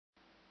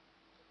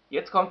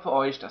Jetzt kommt für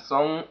euch der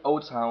Song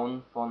Old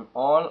Town von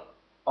All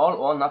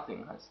or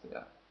Nothing heißt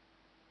der.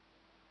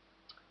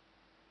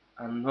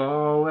 I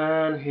know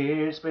when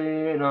he's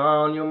been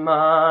on your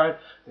mind,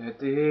 the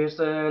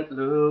distant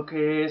look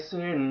is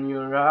in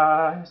your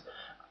eyes.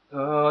 I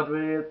thought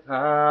with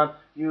time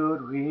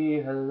you'd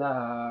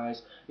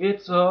realize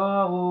it's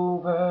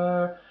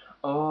over,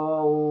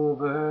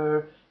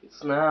 over.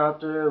 It's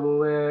not the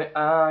way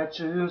I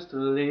choose to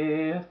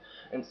live,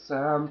 and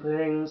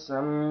something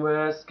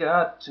somewhere's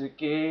got to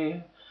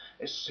give.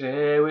 A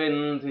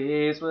sharing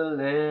this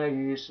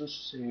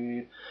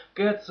relationship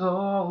gets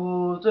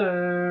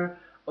older,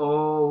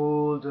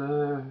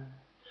 older.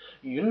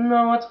 You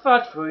know I'd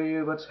fight for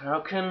you, but how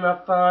can I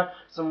find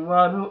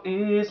someone who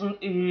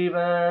isn't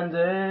even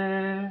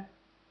there?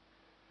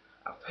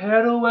 I've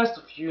had the worst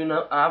of you,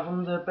 now I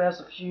want the best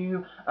of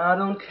you. I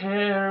don't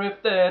care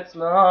if that's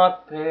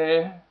not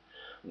fair,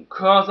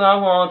 'cause I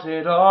want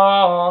it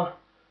all,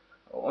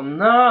 or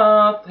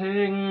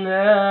nothing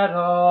at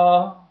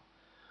all.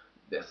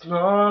 There's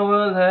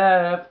nowhere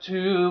left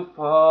to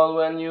fall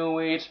when you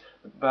reach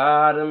the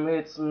bottom.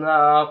 It's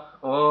now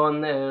or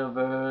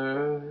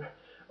never.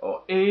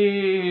 Or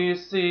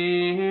is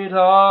it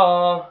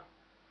all?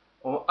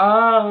 Or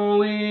are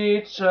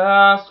we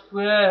just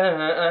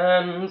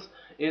friends?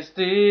 Is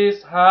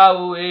this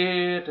how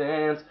it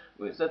ends?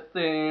 With a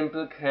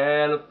simple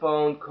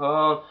telephone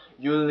call,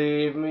 you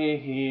leave me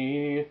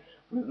here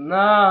with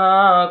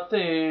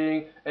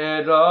nothing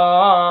at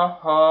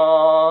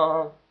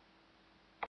all.